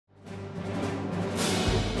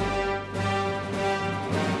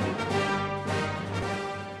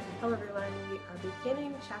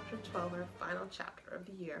final chapter of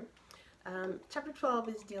the year. Chapter 12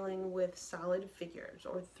 is dealing with solid figures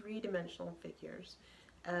or three-dimensional figures.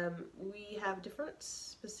 We have different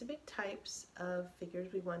specific types of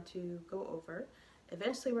figures we want to go over.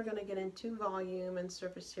 Eventually we're going to get into volume and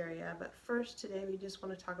surface area, but first today we just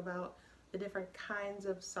want to talk about the different kinds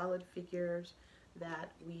of solid figures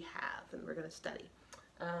that we have and we're going to study.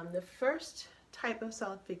 The first type of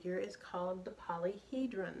solid figure is called the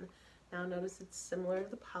polyhedron. Now notice it's similar to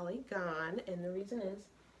the polygon, and the reason is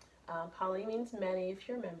poly means many, if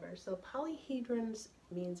you remember. So polyhedrons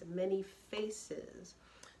means many faces.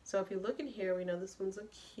 So if you look in here, we know this one's a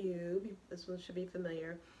cube. This one should be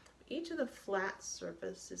familiar. Each of the flat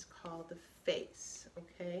surface is called the face,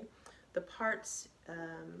 okay? The parts,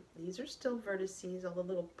 these are still vertices. All the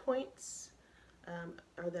little points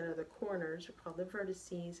or that are the corners are called the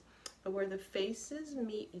vertices. But where the faces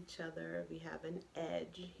meet each other, we have an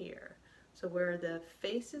edge here. So where the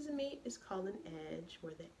faces meet is called an edge.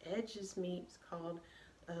 Where the edges meet is called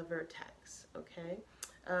a vertex, okay?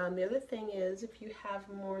 The other thing is, if you have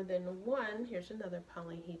more than one, here's another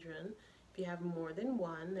polyhedron. If you have more than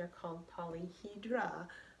one, they're called polyhedra.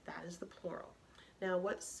 That is the plural. Now,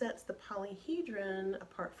 what sets the polyhedron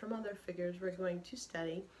apart from other figures we're going to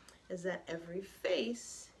study is that every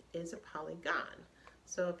face is a polygon.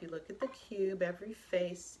 So if you look at the cube, every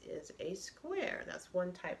face is a square. That's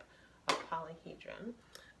one type of polyhedron.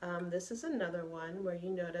 This is another one where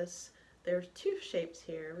you notice there's two shapes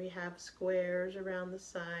here. We have squares around the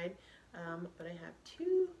side, but I have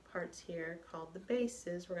two parts here called the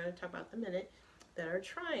bases, we're going to talk about in a minute, that are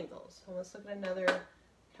triangles. So let's look at another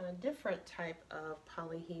kind of different type of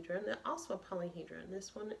polyhedron, also a polyhedron.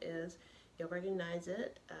 This one is, you'll recognize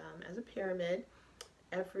it as a pyramid.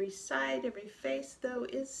 Every side, every face, though,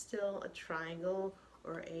 is still a triangle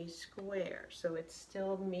or a square. So it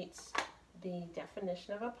still meets the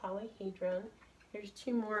definition of a polyhedron. Here's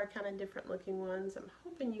two more kind of different looking ones. I'm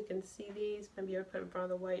hoping you can see these. Maybe I'll put in front of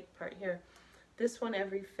the white part here. This one,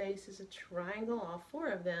 every face is a triangle, all four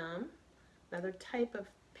of them. Another type of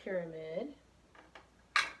pyramid.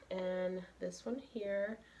 And this one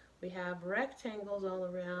here, we have rectangles all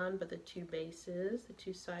around, but the two bases, the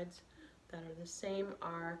two sides that are the same,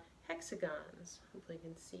 are hexagons. Hopefully you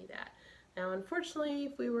can see that. Now, unfortunately,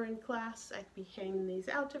 if we were in class, I could be handing these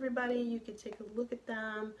out to everybody. You could take a look at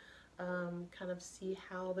them, kind of see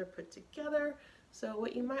how they're put together. So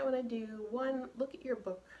what you might want to do, one, look at your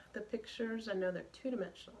book. The pictures, I know they're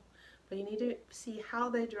two-dimensional, but you need to see how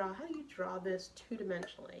they draw. How do you draw this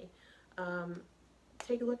two-dimensionally?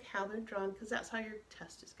 Take a look how they're drawn, because that's how your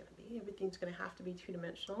test is going to be. Everything's going to have to be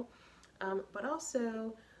two-dimensional. But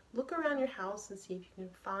also, look around your house and see if you can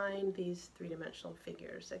find these three-dimensional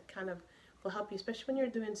figures. That kind of will help you, especially when you're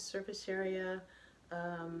doing surface area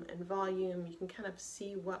and volume. You can kind of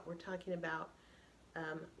see what we're talking about.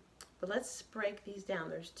 But let's break these down.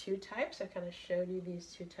 There's two types. I kind of showed you these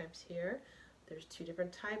two types here. There's two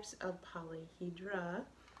different types of polyhedra,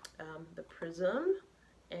 the prism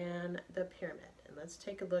and the pyramid. And let's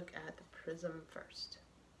take a look at the prism first.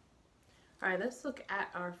 All right, let's look at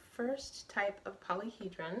our first type of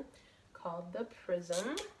polyhedron called the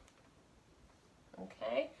prism.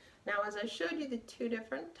 Okay, now as I showed you the two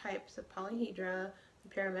different types of polyhedra, the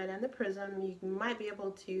pyramid and the prism, you might be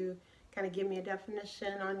able to kind of give me a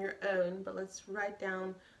definition on your own, but let's write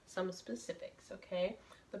down some specifics, okay?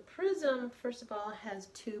 The prism, first of all, has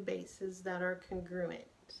two bases that are congruent.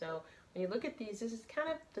 So when you look at these, this is kind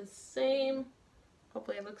of the same,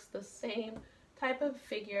 hopefully it looks the same type of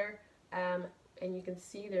figure, and you can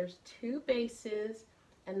see there's two bases,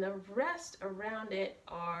 and the rest around it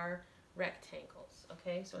are rectangles,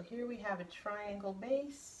 okay? So here we have a triangle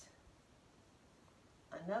base,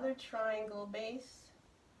 another triangle base,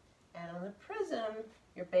 and on the prism,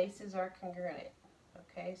 your bases are congruent.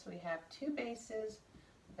 Okay, so we have two bases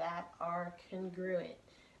that are congruent.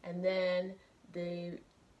 And then the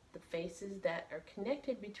faces that are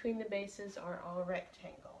connected between the bases are all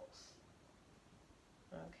rectangles.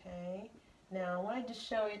 Okay, now I wanted to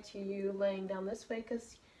show it to you laying down this way,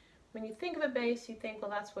 because when you think of a base, you think, well,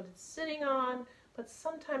 that's what it's sitting on, but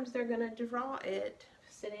sometimes they're going to draw it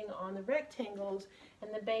sitting on the rectangles,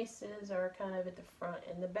 and the bases are kind of at the front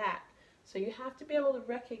and the back. So you have to be able to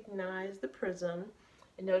recognize the prism,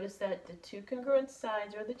 and notice that the two congruent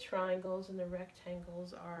sides are the triangles and the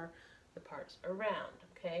rectangles are the parts around,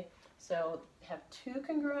 okay? So you have two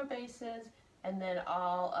congruent bases, and then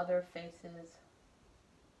all other faces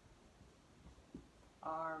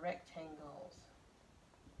are rectangles,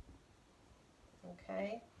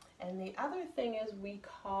 okay? And the other thing is we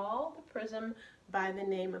call the prism by the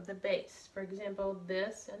name of the base. For example,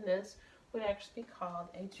 this and this would actually be called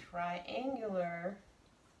a triangular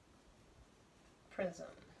prism,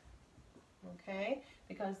 okay,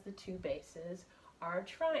 because the two bases are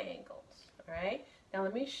triangles. All right, now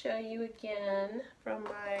let me show you again from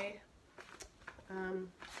my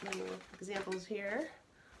little examples here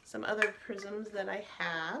some other prisms that I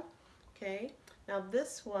have. Okay, now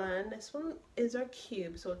this one is our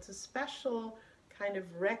cube, so it's a special kind of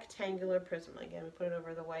rectangular prism. Again, we put it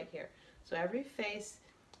over the white here. So every face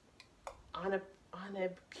on a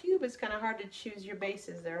cube, it's kind of hard to choose your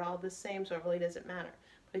bases. They're all the same, so it really doesn't matter.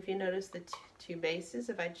 But if you notice the two bases,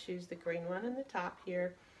 if I choose the green one in the top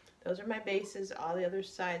here, those are my bases. All the other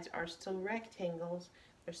sides are still rectangles.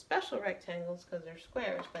 They're special rectangles because they're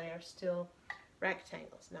squares, but they are still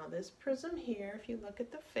rectangles. Now this prism here, if you look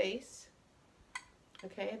at the face,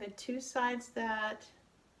 okay, the two sides that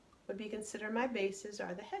would be considered my bases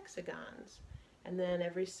are the hexagons. And then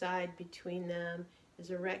every side between them is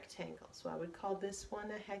a rectangle. So I would call this one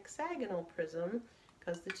a hexagonal prism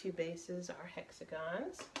because the two bases are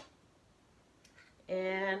hexagons.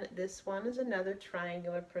 And this one is another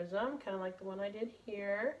triangular prism, kind of like the one I did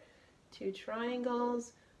here. Two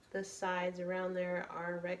triangles, the sides around there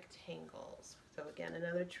are rectangles. So again,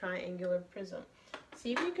 another triangular prism.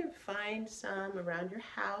 See if you can find some around your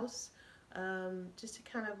house, just to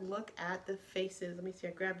kind of look at the faces. Let me see,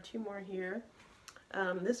 I grabbed two more here.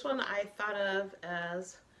 This one I thought of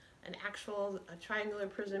as an actual triangular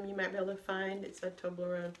prism you might be able to find. It's a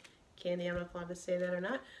Toblerone candy. I'm not allowed to say that or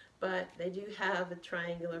not, but they do have a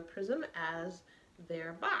triangular prism as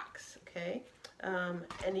their box. Okay.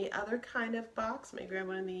 Any other kind of box? Let me grab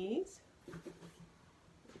one of these.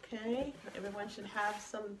 Okay. Everyone should have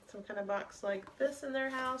some kind of box like this in their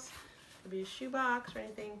house. It could be a shoe box or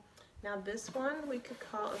anything. Now this one we could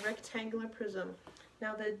call a rectangular prism.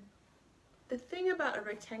 Now the thing about a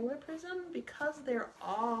rectangular prism, because they're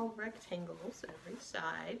all rectangles every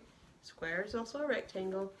side, square is also a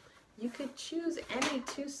rectangle, you could choose any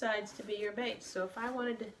two sides to be your base. So if I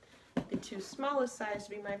wanted the two smallest sides to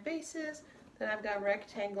be my bases, then I've got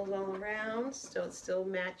rectangles all around, so it still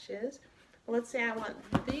matches. Well, let's say I want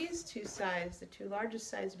these two sides, the two largest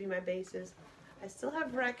sides, to be my bases. I still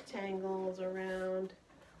have rectangles around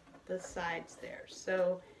the sides there.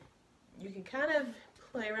 So you can kind of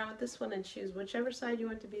play around with this one and choose whichever side you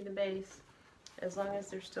want to be the base, as long as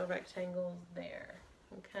there's still rectangles there.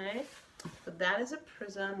 Okay, so that is a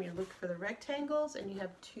prism. You look for the rectangles and you have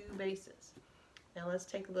two bases. Now let's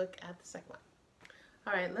take a look at the second one.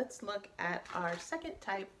 All right, let's look at our second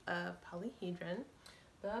type of polyhedron,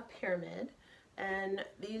 the pyramid. And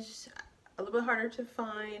these are a little bit harder to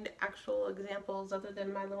find actual examples other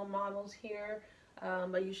than my little models here,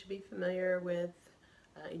 but you should be familiar with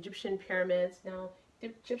Egyptian pyramids. Now, the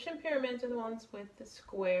Egyptian pyramids are the ones with the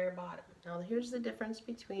square bottom. Now here's the difference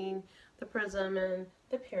between the prism and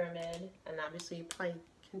the pyramid, and obviously you probably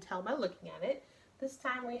can tell by looking at it. This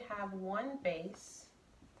time we have one base.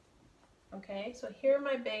 Okay, so here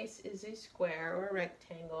my base is a square or a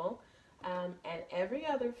rectangle, and every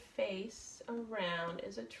other face around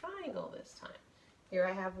is a triangle this time. Here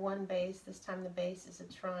I have one base. This time the base is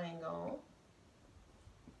a triangle.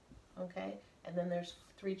 Okay, and then there's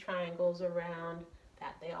three triangles around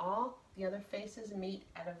that. The other faces meet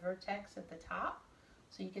at a vertex at the top.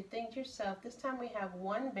 So you could think to yourself, this time we have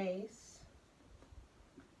one base,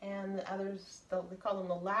 and the others, we call them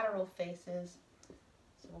the lateral faces.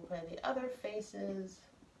 So we'll play the other faces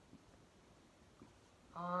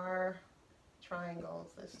are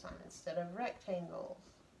triangles this time instead of rectangles.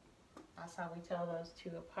 That's how we tell those two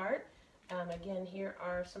apart. Again, here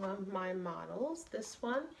are some of my models. This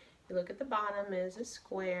one, you look at the bottom, is a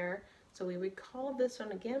square. So we would call this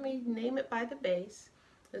one, again, we name it by the base.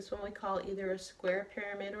 This one we call either a square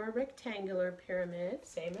pyramid or a rectangular pyramid,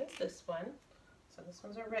 same as this one. So this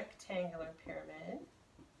one's a rectangular pyramid.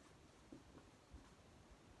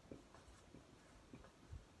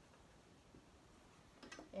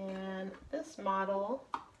 And this model,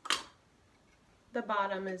 the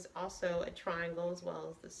bottom is also a triangle as well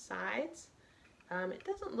as the sides. It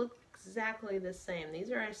doesn't look exactly the same.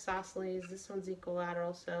 These are isosceles, this one's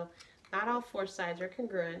equilateral, so not all four sides are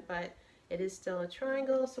congruent, but it is still a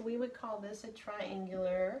triangle, so we would call this a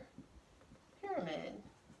triangular pyramid.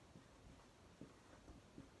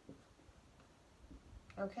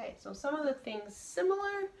 Okay, so some of the things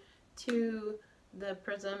similar to the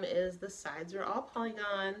prism is the sides are all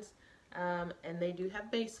polygons, and they do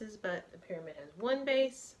have bases, but the pyramid has one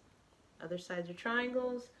base, other sides are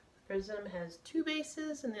triangles. The prism has two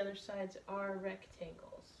bases, and the other sides are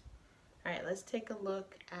rectangles. All right, let's take a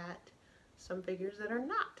look at some figures that are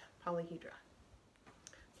not polyhedra.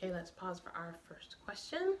 Okay, let's pause for our first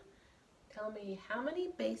question. Tell me, how many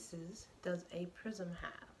bases does a prism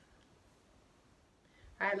have?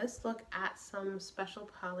 All right, let's look at some special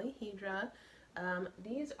polyhedra.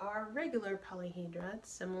 These are regular polyhedra,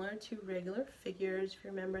 similar to regular figures. If you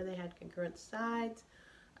remember, they had congruent sides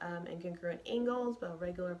and congruent angles, but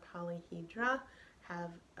regular polyhedra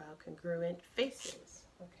have congruent faces.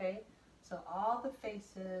 Okay, so all the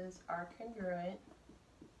faces are congruent,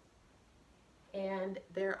 and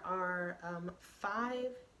there are 5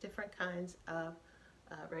 different kinds of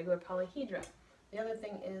regular polyhedra. The other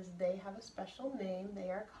thing is they have a special name. They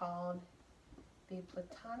are called the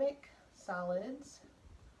Platonic Solids,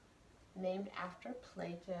 named after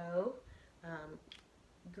Plato,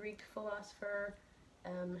 Greek philosopher,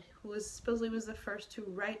 who supposedly was the first to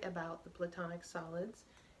write about the Platonic solids.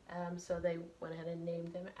 So they went ahead and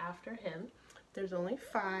named them after him. There's only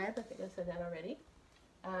 5, I think I said that already.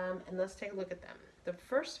 And let's take a look at them. The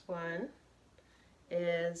first one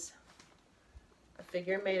is a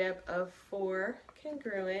figure made up of 4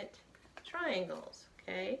 congruent triangles.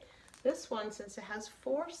 Okay, this one, since it has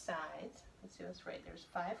 4 sides, let's see what's right. There's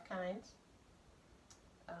 5 kinds,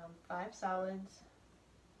 5 solids.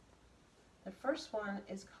 The first one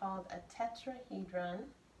is called a tetrahedron.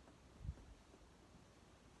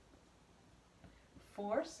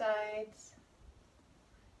 4 sides,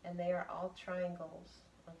 and they are all triangles.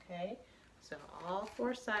 Okay, so all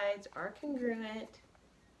 4 sides are congruent,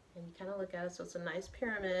 and you kind of look at it, so it's a nice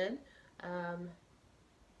pyramid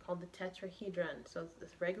called the tetrahedron. So it's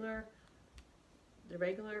this the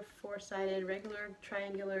regular 4-sided, regular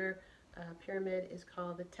triangular pyramid is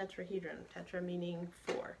called the tetrahedron. Tetra meaning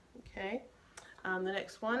 4. Okay. The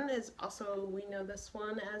next one is also, we know this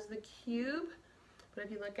one as the cube, but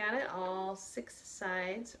if you look at it, all 6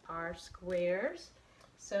 sides are squares.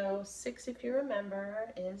 So 6, if you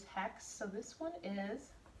remember, is hex. So this one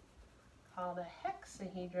is called a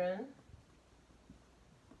hexahedron.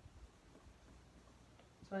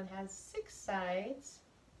 So it has 6 sides,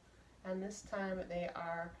 and this time they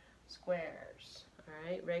are squares.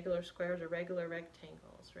 Alright, regular squares or regular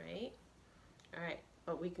rectangles, right? Alright,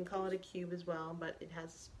 but we can call it a cube as well, but it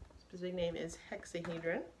has a specific name is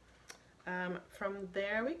hexahedron. From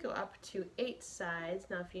there we go up to 8 sides.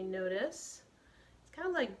 Now if you notice, it's kind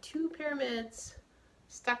of like 2 pyramids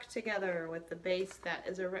stuck together with the base that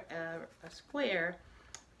is a square,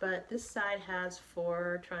 but this side has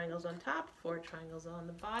 4 triangles on top, 4 triangles on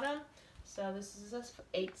the bottom. So this is a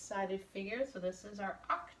 8-sided figure, so this is our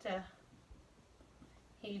octahedron.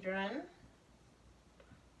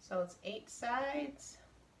 So it's 8 sides.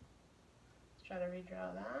 Let's try to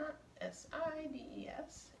redraw that.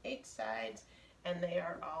 S-I-D-E-S. 8 sides, and they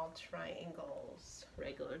are all triangles,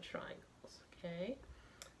 regular triangles. Okay,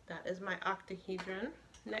 that is my octahedron.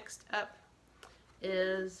 Next up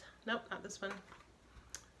is, nope, not this one.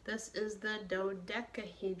 This is the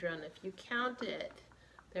dodecahedron. If you count it,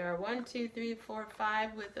 there are 1, 2, 3, 4,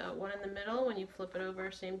 5 with 1 in the middle. When you flip it over,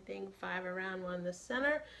 same thing, 5 around, 1 in the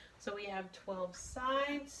center. So we have 12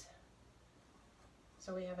 sides.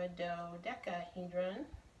 So we have a dodecahedron.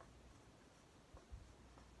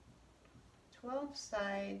 12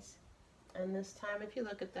 sides, and this time if you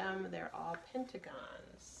look at them, they're all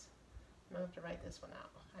pentagons. I'm going to have to write this one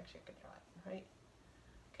out. Actually, I could draw it, right?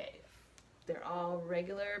 Okay, they're all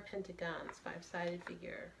regular pentagons, 5-sided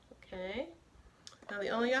figure. Okay, now the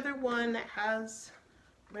only other one that has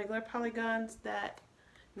regular polygons that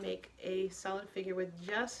make a solid figure with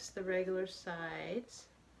just the regular sides,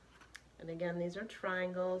 and again, these are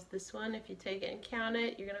triangles. This one, if you take it and count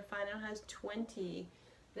it, you're going to find out it has 20.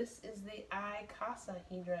 This is the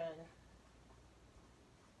icosahedron.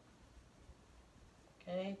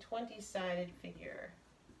 Okay, 20-sided figure.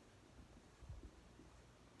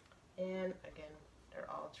 And again, they're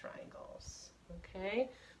all triangles. Okay,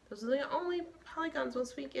 those are the only polygons.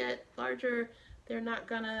 Once we get larger, they're not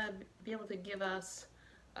gonna be able to give us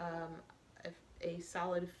a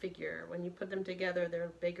solid figure. When you put them together,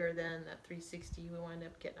 they're bigger than that 360. We wind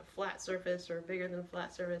up getting a flat surface, or bigger than a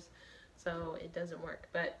flat surface. So it doesn't work.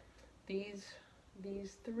 But these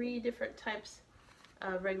 3 different types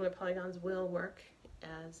of regular polygons will work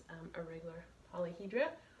as a regular polyhedra.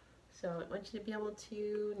 So I want you to be able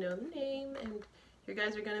to know the name, and you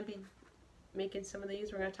guys are going to be making some of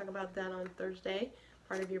these. We're going to talk about that on Thursday,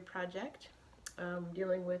 part of your project,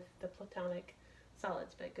 dealing with the Platonic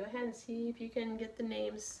solids. But go ahead and see if you can get the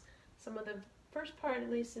names. Some of the first part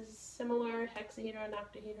at least is similar: hexahedron,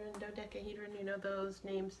 octahedron, dodecahedron. You know those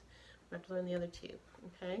names. We have to learn the other 2,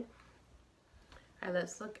 okay? All right,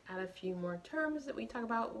 let's look at a few more terms that we talk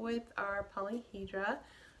about with our polyhedra.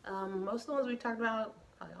 Most of the ones we talked about,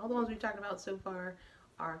 probably all the ones we talked about so far,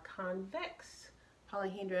 are convex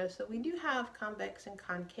polyhedra. So we do have convex and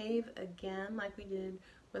concave again, like we did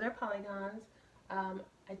with our polygons.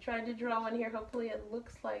 I tried to draw one here. Hopefully it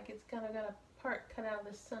looks like it's kind of got a part cut out of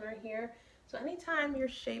the center here. So anytime your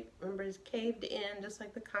shape, remember, is caved in, just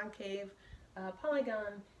like the concave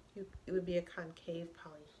polygon, it would be a concave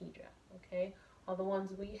polyhedra. Okay, all the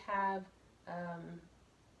ones we have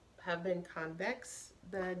been convex.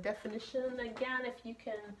 The definition, again, if you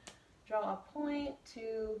can draw a point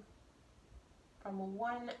from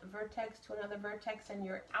one vertex to another vertex and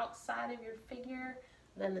you're outside of your figure,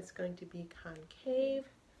 then it's going to be concave.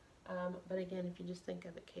 But again, if you just think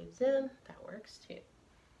of it caves in, that works too.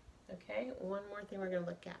 Okay, one more thing we're going to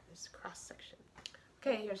look at is cross section.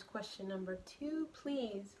 Okay, here's question number 2.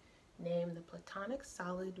 Please name the Platonic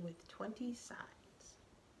solid with 20 sides.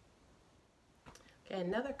 Okay,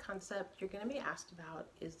 another concept you're going to be asked about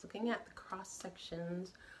is looking at the cross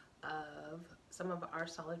sections of some of our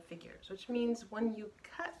solid figures, which means when you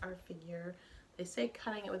cut our figure, they say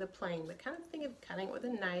cutting it with a plane, but kind of think of cutting it with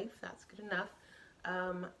a knife. That's good enough.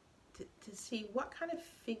 To see what kind of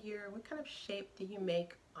figure, what kind of shape do you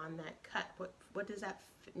make on that cut? What does that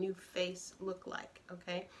new face look like?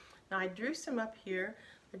 Okay, now I drew some up here.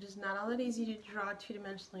 They're just not all that easy to draw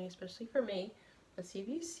two-dimensionally, especially for me. Let's see if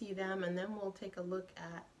you see them, and then we'll take a look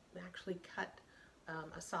at actually cut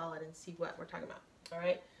a solid and see what we're talking about. All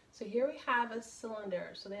right, so here we have a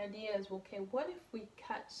cylinder. So the idea is, okay, what if we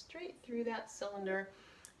cut straight through that cylinder?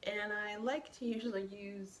 And I like to usually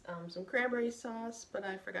use some cranberry sauce, but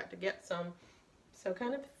I forgot to get some. So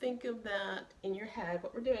kind of think of that in your head.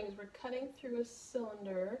 What we're doing is we're cutting through a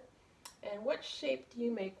cylinder, and what shape do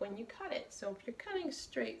you make when you cut it? So if you're cutting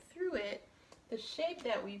straight through it, the shape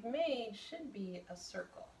that we've made should be a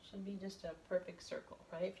circle. Should be just a perfect circle,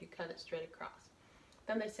 right? If you cut it straight across.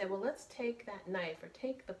 Then they say, well, let's take that knife or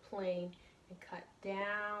take the plane and cut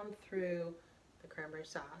down through the cranberry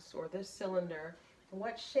sauce or the cylinder. And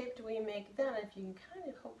what shape do we make then? If you can kind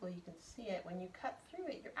of, hopefully you can see it, when you cut through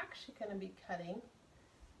it, you're actually going to be cutting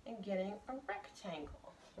and getting a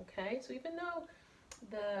rectangle. Okay, so even though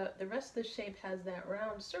the rest of the shape has that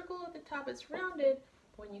round circle at the top, it's rounded,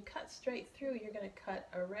 but when you cut straight through, you're going to cut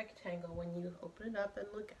a rectangle when you open it up and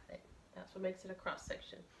look at it. That's what makes it a cross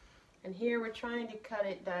section. And here we're trying to cut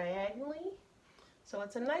it diagonally. So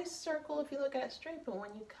it's a nice circle if you look at it straight, but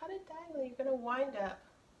when you cut it diagonally, you're going to wind up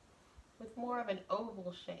with more of an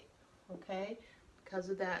oval shape, okay, because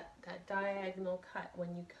of that diagonal cut. When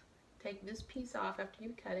you take this piece off after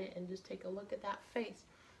you cut it and just take a look at that face,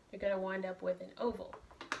 you're going to wind up with an oval.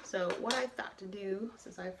 So what I thought to do,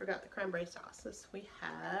 since I forgot the cranberry sauce, is we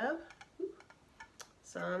have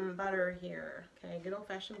some butter here, okay, good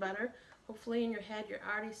old-fashioned butter. Hopefully in your head you're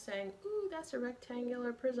already saying, ooh, that's a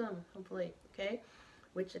rectangular prism, hopefully, okay,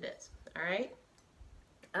 which it is, all right.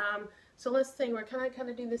 So let's think, we're kind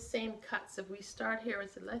of do the same cuts. If we start here,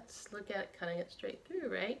 let's look at cutting it straight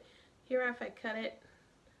through, right? Here, if I cut it,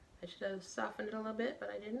 I should have softened it a little bit,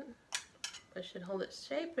 but I didn't. I should hold its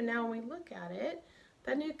shape, and now when we look at it,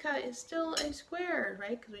 that new cut is still a square,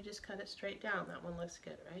 right? Because we just cut it straight down. That one looks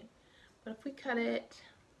good, right? But if we cut it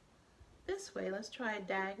this way, let's try a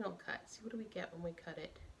diagonal cut. See, what do we get when we cut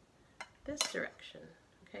it this direction?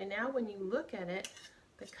 Okay, now when you look at it,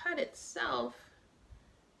 the cut itself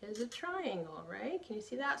is a triangle, right? Can you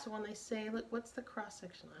see that? So when they say, look, what's the cross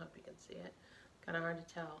section? I hope you can see it. Kind of hard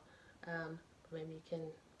to tell. Maybe you can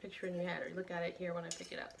picture in your head, or look at it here when I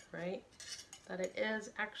pick it up, right? That it is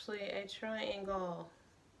actually a triangle.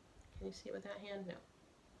 Can you see it with that hand? No.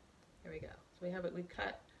 There we go. So we have it. We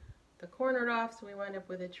cut the corner off, so we wind up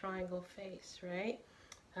with a triangle face, right?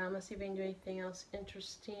 Let's see if we can do anything else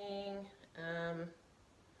interesting.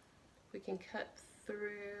 We can cut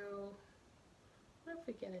through. What if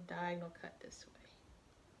we get a diagonal cut this way?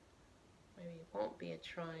 Maybe it won't be a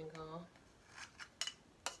triangle.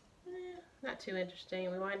 Not too interesting.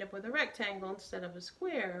 We wind up with a rectangle instead of a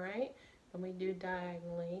square, right? When we do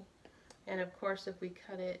diagonally. And of course, if we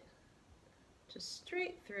cut it just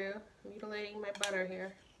straight through, mutilating my butter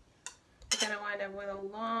here, we're going to wind up with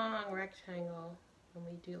a long rectangle when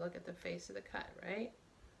we do look at the face of the cut, right?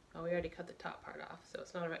 Oh, we already cut the top part off, so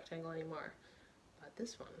it's not a rectangle anymore. But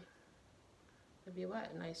this one would be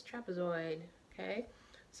what? A nice trapezoid, okay?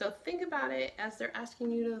 So think about it as they're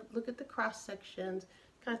asking you to look at the cross sections.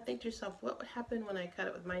 Kind of think to yourself, what would happen when I cut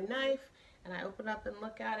it with my knife and I open up and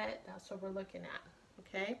look at it? That's what we're looking at,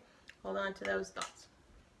 okay? Hold on to those thoughts.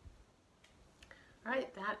 All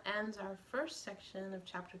right, that ends our first section of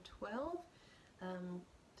chapter 12.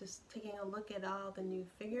 Just taking a look at all the new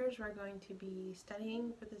figures we're going to be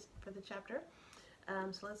studying for the chapter.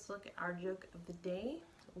 So let's look at our joke of the day.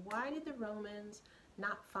 Why did the Romans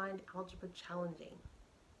not find algebra challenging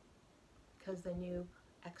because they knew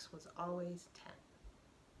x was always 10.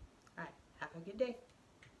 Alright, have a good day.